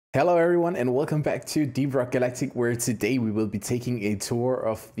Hello everyone and welcome back to Deep Rock Galactic, where today we will be taking a tour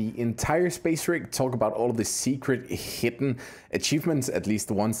of the entire space rig, talk about all of the secret hidden achievements, at least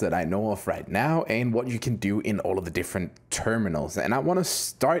the ones that I know of right now, and what you can do in all of the different terminals. And I want to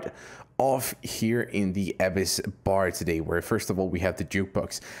start off here in the Abyss bar today, where first of all we have the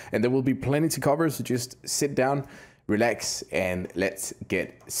jukebox, and there will be plenty to cover, so just sit down, relax, and let's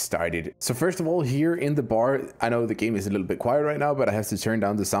get started. So first of all, here in the bar, I know the game is a little bit quiet right now, but I have to turn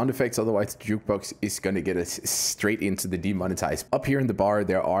down the sound effects, otherwise the jukebox is going to get us straight into the demonetized. Up here in the bar,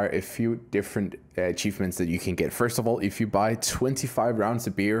 there are a few different achievements that you can get. First of all, if you buy 25 rounds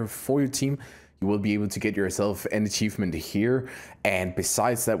of beer for your team, you will be able to get yourself an achievement here. And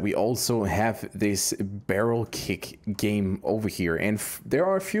besides that, we also have this barrel kick game over here. And there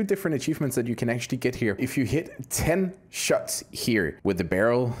are a few different achievements that you can actually get here. If you hit 10 shots here with the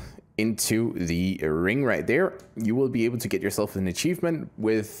barrel into the ring right there, you will be able to get yourself an achievement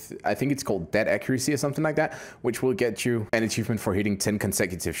with, I think it's called dead accuracy or something like that, which will get you an achievement for hitting 10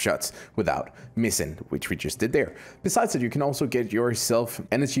 consecutive shots without missing, which we just did there. Besides that, you can also get yourself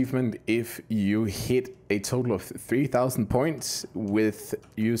an achievement if you hit a total of 3,000 points with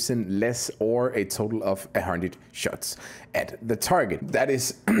using less or a total of 100 shots at the target. That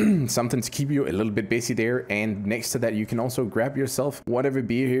is something to keep you a little bit busy there. And next to that, you can also grab yourself whatever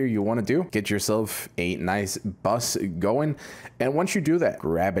beer here you want to do, get yourself a nice bus going. And once you do that,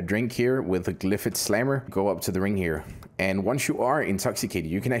 grab a drink here with a Glyphid Slammer, go up to the ring here. And once you are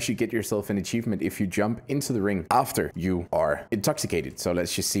intoxicated, you can actually get yourself an achievement if you jump into the ring after you are intoxicated. So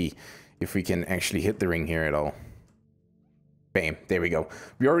let's just see if we can actually hit the ring here at all. Bam, there we go.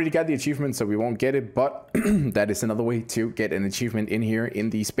 We already got the achievement, so we won't get it, but that is another way to get an achievement in here in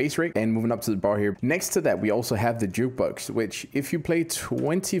the space rig. And moving up to the bar here, next to that, we also have the jukebox, which if you play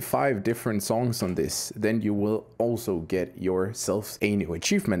 25 different songs on this, then you will also get yourself a new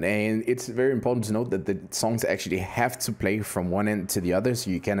achievement. And it's very important to note that the songs actually have to play from one end to the other, so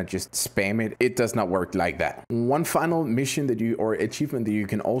you cannot just spam it. It does not work like that. One final mission that you, or achievement that you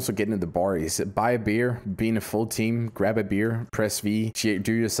can also get in the bar is buy a beer, be in a full team, grab a beer, press V,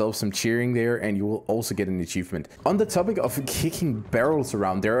 do yourself some cheering there, and you will also get an achievement. On the topic of kicking barrels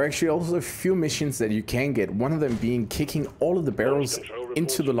around, there are actually also a few missions that you can get, one of them being kicking all of the barrels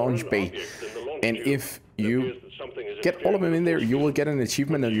into the launch bay. And if you get all of them in there, you will get an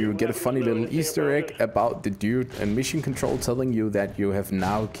achievement, and you will get a funny little Easter egg about the dude and mission control telling you that you have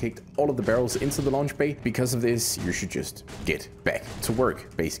now kicked all of the barrels into the launch bay. Because of this, you should just get back to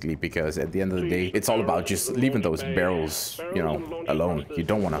work, basically, because at the end of the day, it's all about just leaving those barrels, you know, alone. You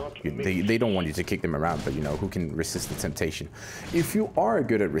don't want to, they don't want you to kick them around, but you know, who can resist the temptation? If you are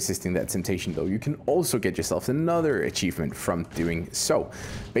good at resisting that temptation though, you can also get yourself another achievement from doing so.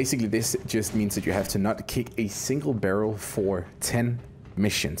 Basically, this just means that you have to not kick a single barrel for 10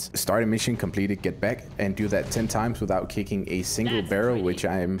 missions. Start a mission, complete it, get back, and do that 10 times without kicking a single barrel, which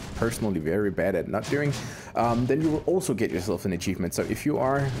I am personally very bad at not doing. Then you will also get yourself an achievement. So if you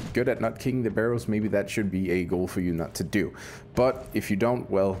are good at not kicking the barrels, maybe that should be a goal for you not to do. But if you don't,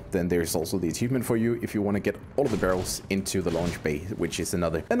 well, then there's also the achievement for you if you want to get all of the barrels into the launch bay, which is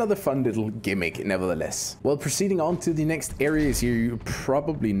another fun little gimmick nevertheless. Well, proceeding on to the next areas here, you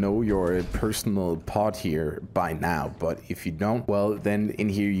probably know your personal pod here by now, but if you don't, well, then in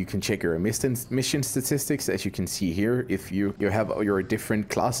here you can check your mission statistics, as you can see here. If you have your different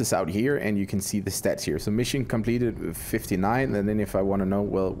classes out here, and you can see the stats here. So mission completed 59, and then if I want to know,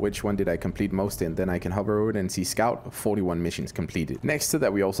 well, which one did I complete most in, then I can hover over it and see scout, 41 missions completed. Next to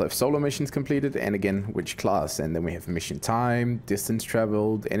that, we also have solo missions completed, and again, which class, and then we have mission time, distance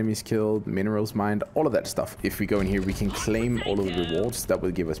traveled, enemies killed, minerals mined, all of that stuff. If we go in here, we can claim all of the rewards that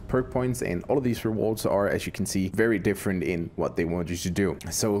will give us perk points, and all of these rewards are, as you can see, very different in what they want you to do.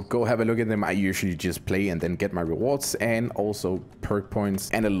 So go have a look at them. I usually just play and then get my rewards and also perk points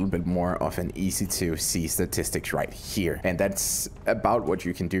and a little bit more of an easy to see statistics right here. And that's about what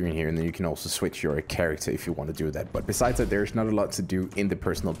you can do in here. And then you can also switch your character if you want to do that. But besides that, there's not a lot to do in the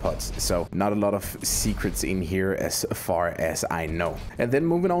personal pods. So not a lot of secrets in here as far as I know. And then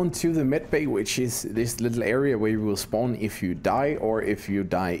moving on to the med bay, which is this little area where you will spawn if you die or if you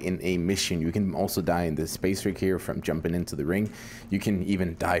die in a mission. You can also die in the space rig here from jumping into the ring. You can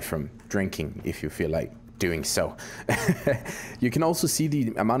even die from drinking if you feel like doing so. You can also see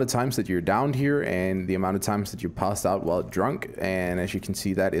the amount of times that you're down here and the amount of times that you passed out while drunk, and as you can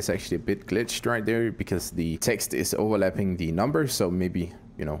see, that is actually a bit glitched right there because the text is overlapping the numbers, so maybe,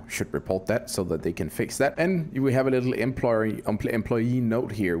 you know, should report that so that they can fix that. And we have a little employee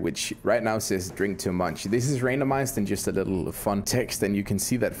note here, which right now says drink too much. This is randomized and just a little fun text, and you can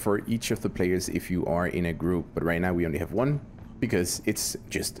see that for each of the players if you are in a group, but right now we only have one because it's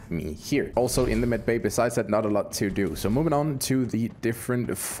just me here. Also in the med bay, besides that, not a lot to do. So moving on to the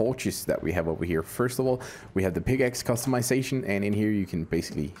different forges that we have over here. First of all, we have the pickaxe customization, and in here you can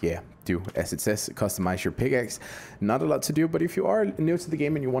basically, do as it says, customize your pickaxe. Not a lot to do, but if you are new to the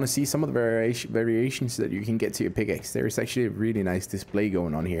game and you want to see some of the variations that you can get to your pickaxe, there is actually a really nice display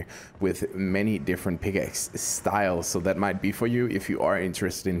going on here with many different pickaxe styles, so that might be for you if you are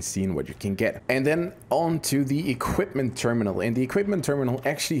interested in seeing what you can get. And then on to the equipment terminal, and the equipment terminal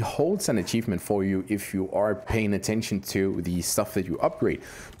actually holds an achievement for you if you are paying attention to the stuff that you upgrade,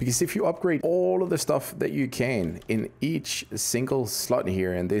 because if you upgrade all of the stuff that you can in each single slot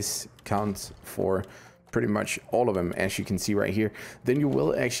here, and this counts for pretty much all of them, as you can see right here, then you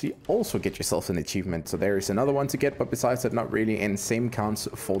will actually also get yourself an achievement. So there is another one to get, but besides that, not really. And same counts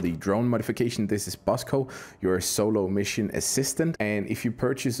for the drone modification. This is Bosco, your solo mission assistant, and if you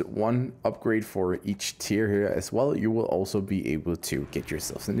purchase one upgrade for each tier here as well, you will also be able to get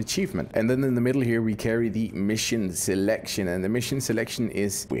yourself an achievement. And then in the middle here we carry the mission selection, and the mission selection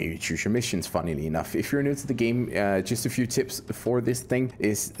is where you choose your missions, funnily enough. If you're new to the game, just a few tips for this thing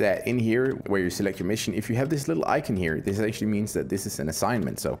is that in here where you select your mission, if you have this little icon here, this actually means that this is an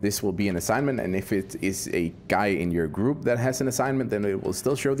assignment. So this will be an assignment, and if it is a guy in your group that has an assignment, then it will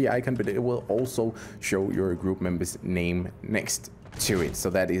still show the icon, but it will also show your group member's name next to it. So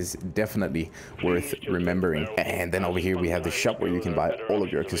that is definitely worth remembering. And then over here we have the shop where you can buy all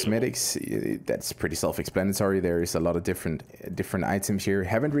of your cosmetics. That's pretty self-explanatory. There is a lot of different items here.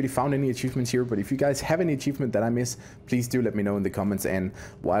 Haven't really found any achievements here, but if you guys have any achievement that I miss, please do let me know in the comments. And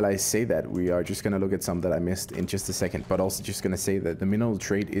while I say that, we are just gonna look at some that I missed in just a second, but also just gonna say that the mineral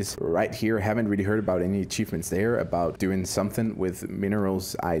trade is right here. Haven't really heard about any achievements there about doing something with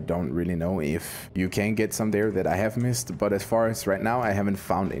minerals. I don't really know if you can get some there that I have missed, but as far as right now, I haven't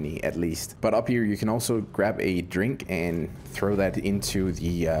found any, at least. But up here you can also grab a drink and throw that into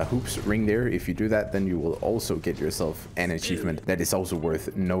the hoops ring there. If you do that, then you will also get yourself an achievement that is also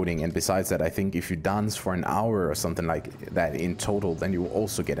worth noting. And besides that, I think if you dance for an hour or something like that in total, then you will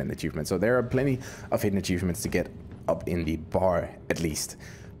also get an achievement. So there are plenty of hidden achievements to get up in the bar, at least.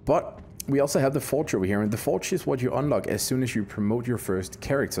 But we also have the forge over here, and the forge is what you unlock as soon as you promote your first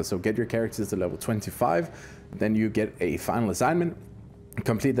character. So get your characters to level 25, then you get a final assignment,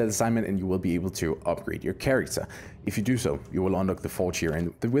 complete that assignment, and you will be able to upgrade your character. If you do so, you will unlock the forge here,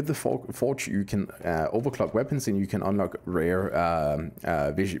 and with the forge you can overclock weapons, and you can unlock rare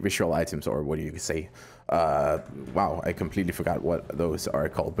visual items, or what do you say? Wow, I completely forgot what those are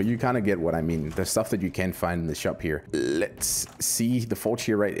called, but you kind of get what I mean. The stuff that you can find in the shop here. Let's see the forge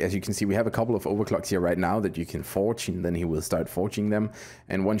here, right? As you can see, we have a couple of overclocks here right now that you can forge, and then he will start forging them.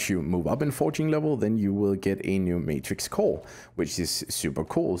 And once you move up in forging level, then you will get a new matrix core, which is super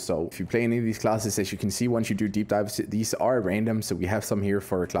cool. So if you play any of these classes, as you can see, once you do deep dives, these are random. So we have some here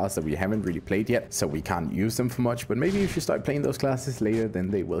for a class that we haven't really played yet, so we can't use them for much, but maybe if you start playing those classes later, then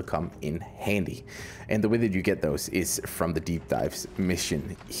they will come in handy. And the way that you get those is from the deep dives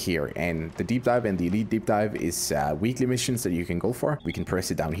mission here. And the deep dive and the elite deep dive is weekly missions that you can go for. We can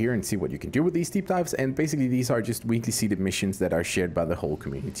press it down here and see what you can do with these deep dives. And basically these are just weekly seeded missions that are shared by the whole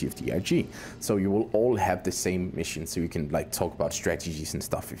community of DRG. So you will all have the same mission, so you can like talk about strategies and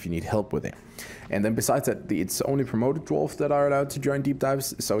stuff if you need help with it. And then besides that, it's only promoted dwarves that are allowed to join deep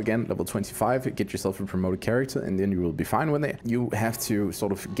dives. So again, level 25, get yourself a promoted character, and then you will be fine with it. You have to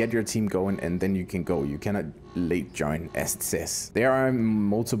sort of get your team going, and then you can go. You cannot late join, as it says. There are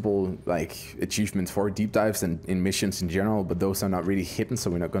multiple like achievements for deep dives and in missions in general, but those are not really hidden, so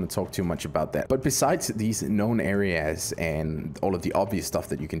we're not going to talk too much about that. But besides these known areas and all of the obvious stuff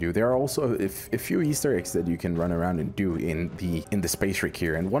that you can do, there are also a few Easter eggs that you can run around and do in the space rig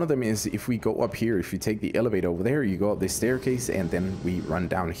here. And one of them is, if we go up here, if you take the elevator over there, you go up this staircase, and then we run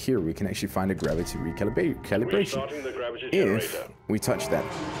down here, we can actually find a gravity calibration. If we touch that,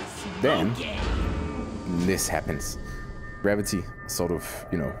 then this happens. Gravity sort of,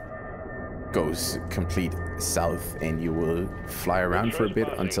 you know, goes complete south, and you will fly around for a bit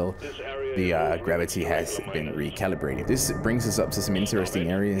until the gravity has been recalibrated. This brings us up to some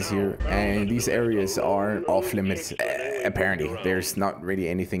interesting areas here, and these areas are off limits. Apparently there's not really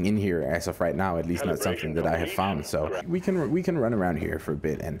anything in here as of right now, at least not something that I have found. So we can run around here for a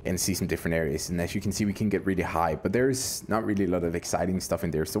bit and see some different areas, and as you can see, we can get really high, but there's not really a lot of exciting stuff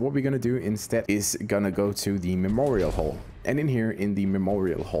in there. So what we're gonna do instead is gonna go to the memorial hall, and in here in the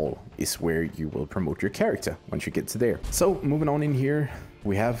memorial hall is where you will promote your character once you get to there. So moving on in here,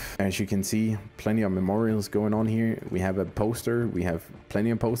 We have, as you can see, plenty of memorials going on here. We have a poster. We have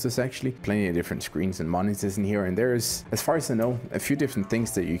plenty of posters, actually. Plenty of different screens and monitors in here. And there's, as far as I know, a few different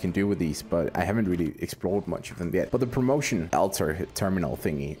things that you can do with these, but I haven't really explored much of them yet. But the promotion altar terminal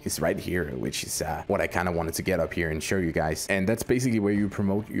thingy is right here, which is what I kind of wanted to get up here and show you guys. And that's basically where you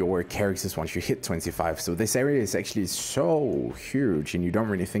promote your characters once you hit 25. So this area is actually so huge, and you don't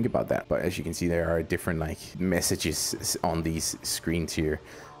really think about that. But as you can see, there are different like messages on these screens here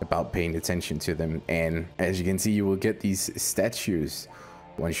about paying attention to them. And as you can see, you will get these statues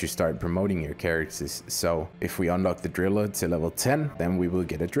once you start promoting your characters. So if we unlock the driller to level 10, then we will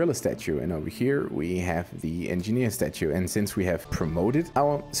get a driller statue. And over here we have the engineer statue. And since we have promoted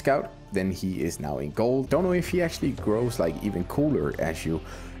our scout, then he is now in gold. Don't know if he actually grows like even cooler as you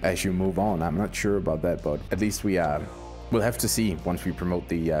move on. I'm not sure about that, but at least we'll have to see once we promote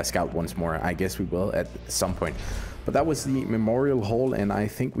the scout once more. I guess we will at some point. But that was the memorial hall, and I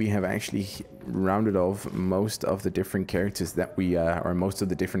think we have actually rounded off most of the different characters that we or most of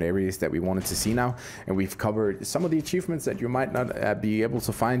the different areas that we wanted to see now. And we've covered some of the achievements that you might not be able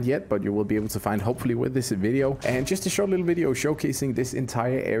to find yet, but you will be able to find hopefully with this video. And just a short little video showcasing this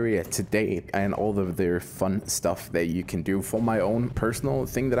entire area today and all of their fun stuff that you can do. For my own personal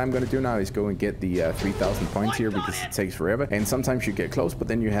thing that I'm going to do now is go and get the 3,000 points here, because it takes forever. And sometimes you get close, but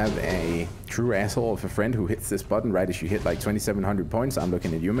then you have a true asshole of a friend who hits this button right as you hit like 2,700 points. I'm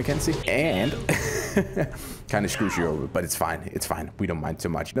looking at you, Mackenzie, and kind of screws you over, but it's fine. It's fine. We don't mind too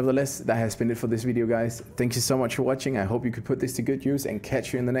much. Nevertheless, that has been it for this video, guys. Thank you so much for watching. I hope you could put this to good use, and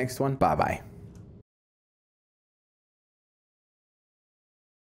catch you in the next one. Bye bye.